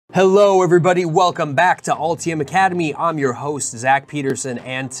Hello everybody, welcome back to Altium Academy. I'm your host, Zach Peterson,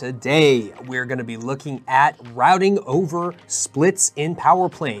 and today we're gonna be looking at routing over splits in power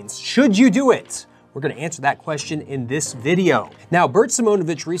planes. Should you do it? We're gonna answer that question in this video. Now, Bert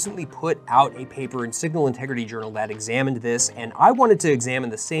Simonovich recently put out a paper in Signal Integrity Journal that examined this, and I wanted to examine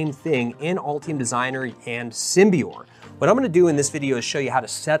the same thing in Altium Designer and Simbeor. What I'm gonna do in this video is show you how to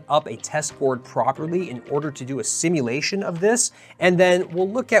set up a test board properly in order to do a simulation of this, and then we'll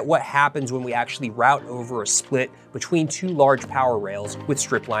look at what happens when we actually route over a split between two large power rails with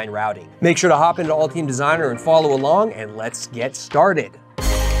stripline routing. Make sure to hop into Altium Designer and follow along, and let's get started.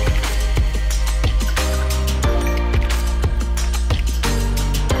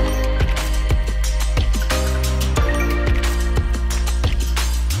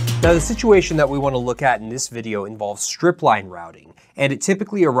 Now, the situation that we want to look at in this video involves stripline routing, and it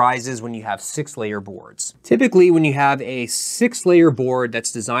typically arises when you have 6-layer boards. Typically, when you have a 6-layer board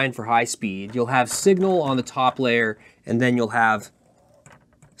that's designed for high speed, you'll have signal on the top layer, and then you'll have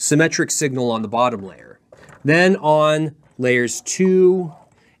symmetric signal on the bottom layer. Then on layers 2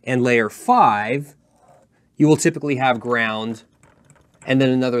 and layer 5, you will typically have ground, and then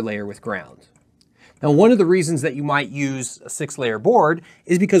another layer with ground. Now, one of the reasons that you might use a 6-layer board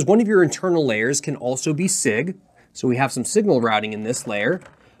is because one of your internal layers can also be SIG. So we have some signal routing in this layer,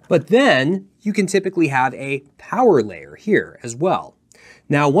 but then you can typically have a power layer here as well.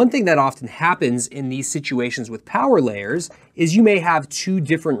 Now, one thing that often happens in these situations with power layers is you may have two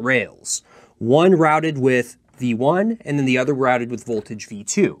different rails, one routed with V1 and then the other routed with voltage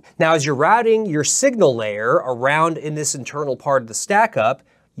V2. Now, as you're routing your signal layer around in this internal part of the stack up,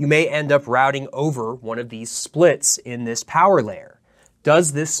 you may end up routing over one of these splits in this power layer.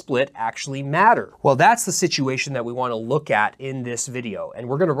 Does this split actually matter? Well, that's the situation that we want to look at in this video, and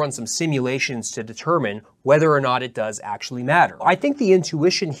we're going to run some simulations to determine whether or not it does actually matter. I think the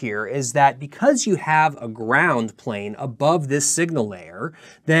intuition here is that because you have a ground plane above this signal layer,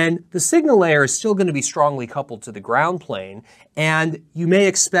 then the signal layer is still going to be strongly coupled to the ground plane, and you may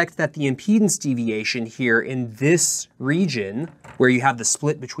expect that the impedance deviation here in this region, where you have the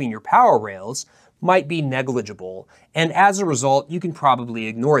split between your power rails, might be negligible, and as a result, you can probably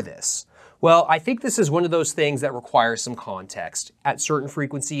ignore this. Well, I think this is one of those things that requires some context. At certain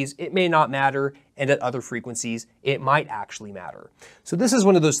frequencies, it may not matter, and at other frequencies, it might actually matter. So this is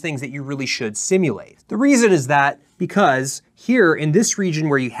one of those things that you really should simulate. The reason is that because here in this region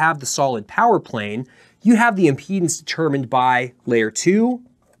where you have the solid power plane, you have the impedance determined by layer 2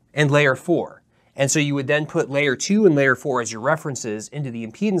 and layer 4. And so you would then put layer 2 and layer 4 as your references into the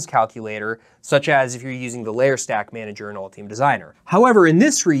impedance calculator, such as if you're using the layer stack manager in Altium Designer. However, in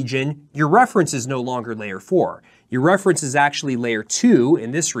this region, your reference is no longer layer 4. Your reference is actually layer 2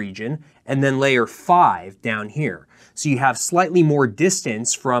 in this region, and then layer 5 down here. So you have slightly more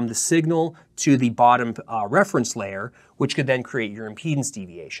distance from the signal to the bottom reference layer, which could then create your impedance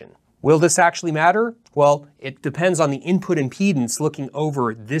deviation. Will this actually matter? Well, it depends on the input impedance looking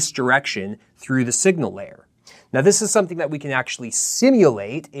over this direction through the signal layer. Now, this is something that we can actually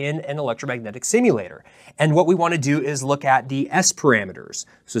simulate in an electromagnetic simulator. And what we want to do is look at the S parameters.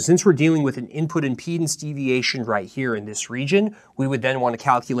 So since we're dealing with an input impedance deviation right here in this region, we would then want to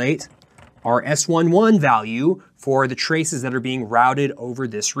calculate our S11 value for the traces that are being routed over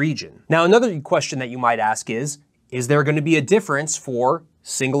this region. Now, another question that you might ask is there going to be a difference for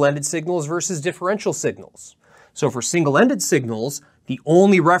single-ended signals versus differential signals? So for single-ended signals, the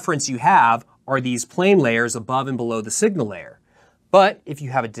only reference you have are these plane layers above and below the signal layer. But if you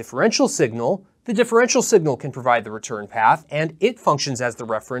have a differential signal, the differential signal can provide the return path, and it functions as the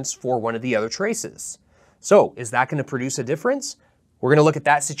reference for one of the other traces. So is that going to produce a difference? We're going to look at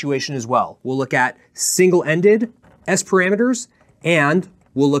that situation as well. We'll look at single-ended S parameters, and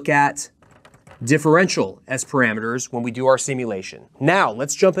we'll look at differential S parameters when we do our simulation. Now,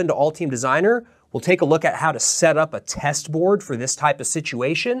 let's jump into Altium Designer. We'll take a look at how to set up a test board for this type of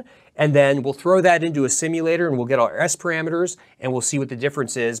situation, and then we'll throw that into a simulator and we'll get our S parameters, and we'll see what the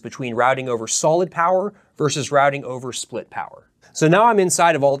difference is between routing over solid power versus routing over split power. So now I'm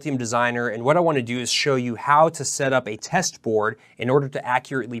inside of Altium Designer, and what I want to do is show you how to set up a test board in order to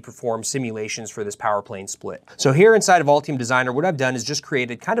accurately perform simulations for this power plane split. So here inside of Altium Designer, what I've done is just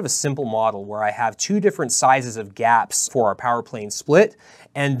created kind of a simple model where I have two different sizes of gaps for our power plane split,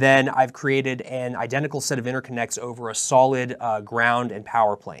 and then I've created an identical set of interconnects over a solid ground and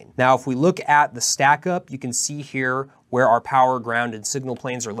power plane. Now, if we look at the stack up, you can see here where our power, ground, and signal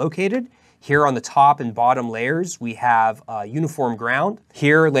planes are located. Here on the top and bottom layers, we have uniform ground.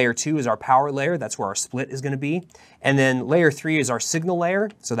 Here, layer 2 is our power layer. That's where our split is going to be. And then layer 3 is our signal layer.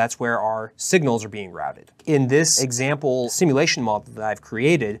 So that's where our signals are being routed. In this example simulation model that I've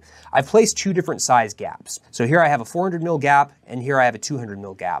created, I've placed 2 different size gaps. So here I have a 400 mil gap, and here I have a 200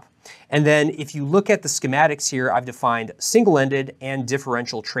 mil gap. And then if you look at the schematics here, I've defined single-ended and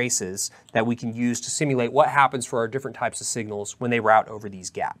differential traces that we can use to simulate what happens for our different types of signals when they route over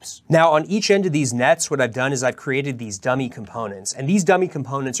these gaps. Now on each end of these nets, what I've done is I've created these dummy components, and these dummy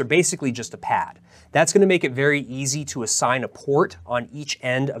components are basically just a pad. That's going to make it very easy to assign a port on each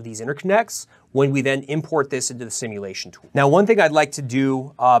end of these interconnects when we then import this into the simulation tool. Now, one thing I'd like to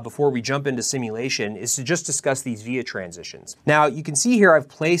do before we jump into simulation is to just discuss these via transitions. Now, you can see here I've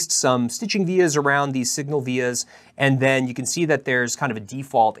placed some stitching vias around these signal vias, and then you can see that there's kind of a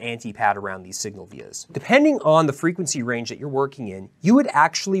default anti-pad around these signal vias. Depending on the frequency range that you're working in, you would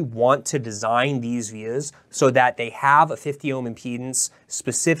actually want to design these vias so that they have a 50 ohm impedance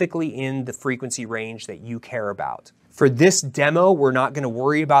specifically in the frequency range that you care about. For this demo, we're not going to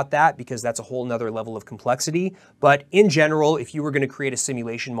worry about that because that's a whole nother level of complexity. But in general, if you were going to create a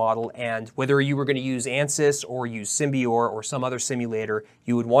simulation model, and whether you were going to use ANSYS or use Simbeor or some other simulator,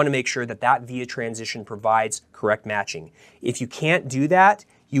 you would want to make sure that that via transition provides correct matching. If you can't do that,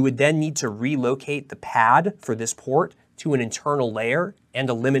 you would then need to relocate the pad for this port to an internal layer and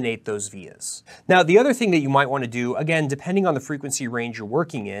eliminate those vias. Now, the other thing that you might want to do, again, depending on the frequency range you're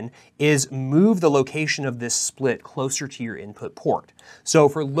working in, is move the location of this split closer to your input port. So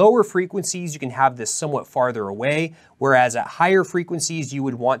for lower frequencies, you can have this somewhat farther away, whereas at higher frequencies, you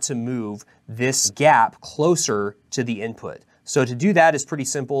would want to move this gap closer to the input. So to do that is pretty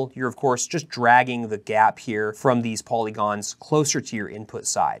simple. You're of course just dragging the gap here from these polygons closer to your input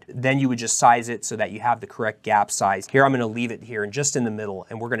side. Then you would just size it so that you have the correct gap size. Here I'm going to leave it here and just in the middle,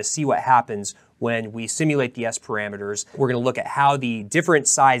 and we're going to see what happens when we simulate the S parameters. We're going to look at how the different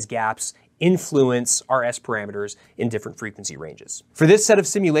size gaps influence our S parameters in different frequency ranges. For this set of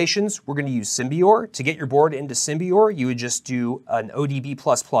simulations, we're going to use Simbeor. To get your board into Simbeor, you would just do an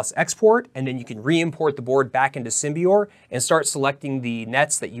ODB++ export, and then you can re-import the board back into Simbeor and start selecting the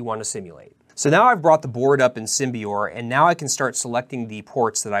nets that you want to simulate. So now I've brought the board up in Simbeor, and now I can start selecting the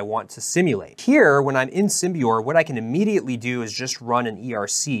ports that I want to simulate. Here, when I'm in Simbeor, what I can immediately do is just run an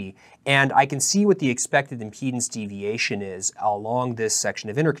ERC, and I can see what the expected impedance deviation is along this section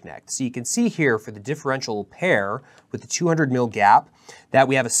of interconnect. So you can see here for the differential pair with the 200 mil gap that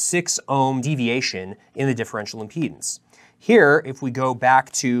we have a 6 ohm deviation in the differential impedance. Here, if we go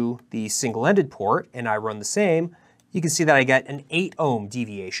back to the single-ended port and I run the same, you can see that I get an 8 ohm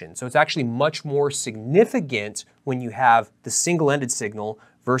deviation. So it's actually much more significant when you have the single-ended signal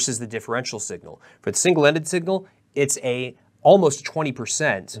versus the differential signal. For the single-ended signal, it's almost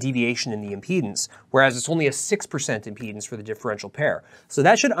 20% deviation in the impedance, whereas it's only a 6% impedance for the differential pair. So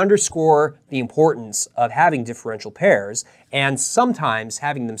that should underscore the importance of having differential pairs and sometimes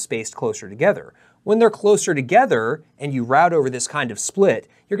having them spaced closer together. When they're closer together and you route over this kind of split,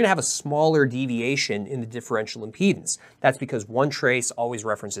 you're going to have a smaller deviation in the differential impedance. That's because one trace always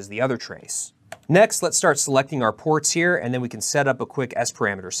references the other trace. Next, let's start selecting our ports here, and then we can set up a quick S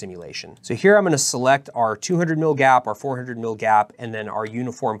parameter simulation. So here I'm going to select our 200 mil gap, our 400 mil gap, and then our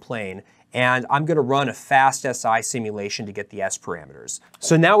uniform plane. And I'm going to run a fast SI simulation to get the S parameters.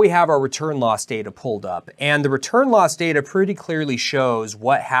 So now we have our return loss data pulled up, and the return loss data pretty clearly shows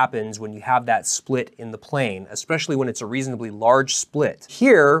what happens when you have that split in the plane, especially when it's a reasonably large split.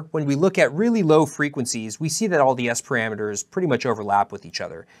 Here, when we look at really low frequencies, we see that all the S parameters pretty much overlap with each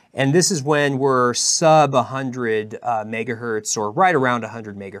other. And this is when we're sub 100 megahertz or right around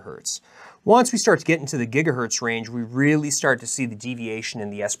 100 megahertz. Once we start to get into the gigahertz range, we really start to see the deviation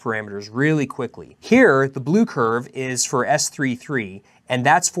in the S parameters really quickly. Here, the blue curve is for S33, and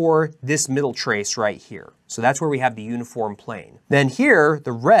that's for this middle trace right here. So that's where we have the uniform plane. Then here,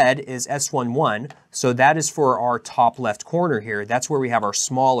 the red is S11, so that is for our top left corner here. That's where we have our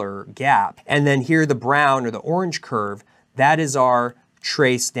smaller gap. And then here, the brown or the orange curve, that is our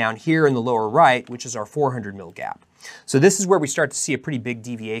trace down here in the lower right, which is our 400 mil gap. So this is where we start to see a pretty big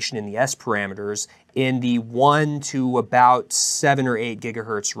deviation in the S parameters in the 1 to about 7 or 8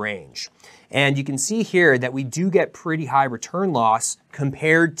 gigahertz range. And you can see here that we do get pretty high return loss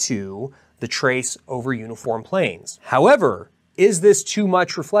compared to the trace over uniform planes. However, is this too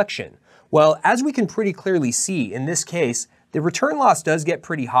much reflection? Well, as we can pretty clearly see in this case, the return loss does get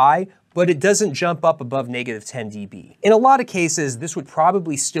pretty high, but it doesn't jump up above negative 10 dB. In a lot of cases, this would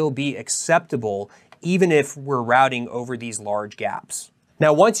probably still be acceptable even if we're routing over these large gaps.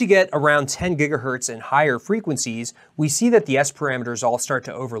 Now, once you get around 10 gigahertz and higher frequencies, we see that the S parameters all start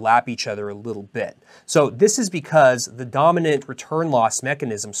to overlap each other a little bit. So this is because the dominant return loss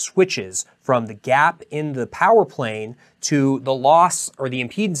mechanism switches from the gap in the power plane to the loss or the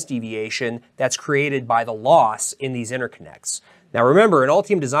impedance deviation that's created by the loss in these interconnects. Now remember, in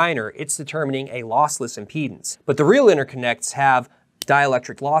Altium Designer, it's determining a lossless impedance, but the real interconnects have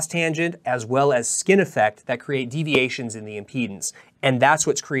dielectric loss tangent as well as skin effect that create deviations in the impedance. And that's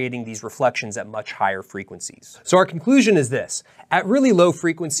what's creating these reflections at much higher frequencies. So our conclusion is this: at really low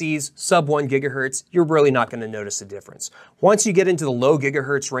frequencies, sub 1 gigahertz, you're really not going to notice a difference. Once you get into the low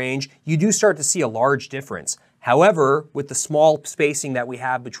gigahertz range, you do start to see a large difference. However, with the small spacing that we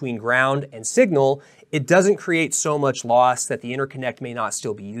have between ground and signal, it doesn't create so much loss that the interconnect may not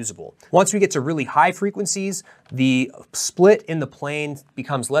still be usable. Once we get to really high frequencies, the split in the plane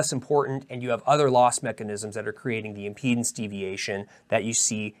becomes less important and you have other loss mechanisms that are creating the impedance deviation that you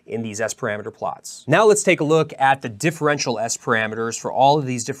see in these S parameter plots. Now let's take a look at the differential S parameters for all of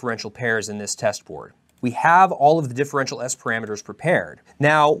these differential pairs in this test board. We have all of the differential S parameters prepared.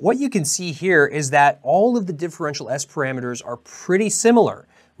 Now, what you can see here is that all of the differential S parameters are pretty similar.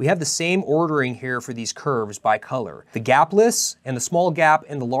 We have the same ordering here for these curves by color. The gapless and the small gap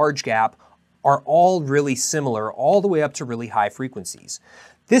and the large gap are all really similar all the way up to really high frequencies.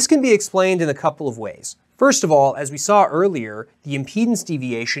 This can be explained in a couple of ways. First of all, as we saw earlier, the impedance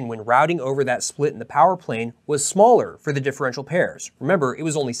deviation when routing over that split in the power plane was smaller for the differential pairs. Remember, it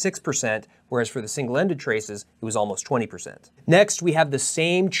was only 6%, whereas for the single-ended traces, it was almost 20%. Next, we have the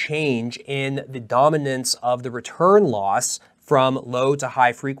same change in the dominance of the return loss from low to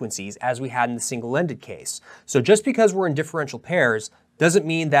high frequencies as we had in the single-ended case. So just because we're in differential pairs doesn't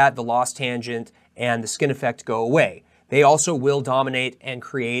mean that the loss tangent and the skin effect go away. They also will dominate and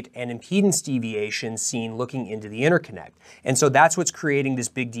create an impedance deviation seen looking into the interconnect. And so that's what's creating this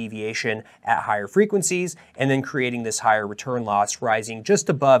big deviation at higher frequencies and then creating this higher return loss rising just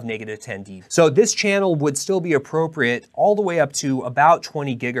above -10 dB. So this channel would still be appropriate all the way up to about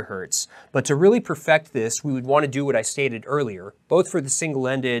 20 gigahertz. But to really perfect this, we would want to do what I stated earlier, both for the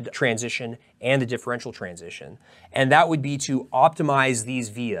single-ended transition and the differential transition. And that would be to optimize these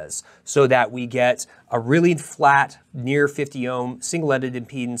vias so that we get a really flat, near 50 ohm single-ended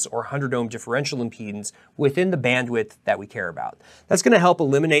impedance or 100 ohm differential impedance within the bandwidth that we care about. That's going to help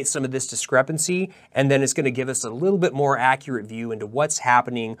eliminate some of this discrepancy, and then it's going to give us a little bit more accurate view into what's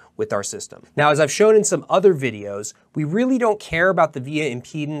happening with our system. Now, as I've shown in some other videos, we really don't care about the via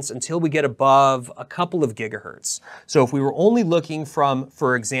impedance until we get above a couple of gigahertz. So if we were only looking from,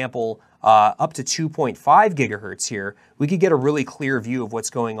 for example, up to 2.5 gigahertz here, we could get a really clear view of what's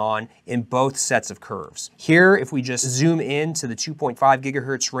going on in both sets of curves. Here, if we just zoom in to the 2.5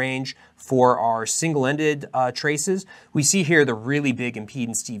 gigahertz range for our single-ended traces, we see here the really big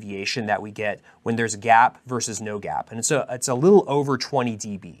impedance deviation that we get when there's a gap versus no gap. And it's a little over 20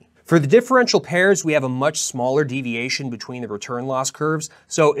 dB. For the differential pairs, we have a much smaller deviation between the return loss curves,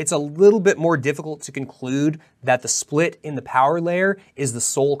 so it's a little bit more difficult to conclude that the split in the power layer is the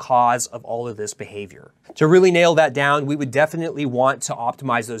sole cause of all of this behavior. To really nail that down, we would definitely want to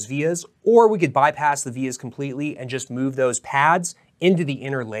optimize those vias, or we could bypass the vias completely and just move those pads into the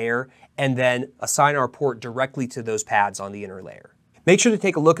inner layer and then assign our port directly to those pads on the inner layer. Make sure to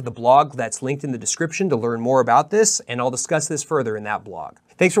take a look at the blog that's linked in the description to learn more about this, and I'll discuss this further in that blog.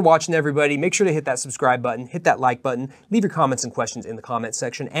 Thanks for watching, everybody. Make sure to hit that subscribe button, hit that like button, leave your comments and questions in the comment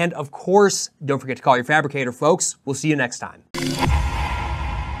section, and of course, don't forget to call your fabricator, folks. We'll see you next time.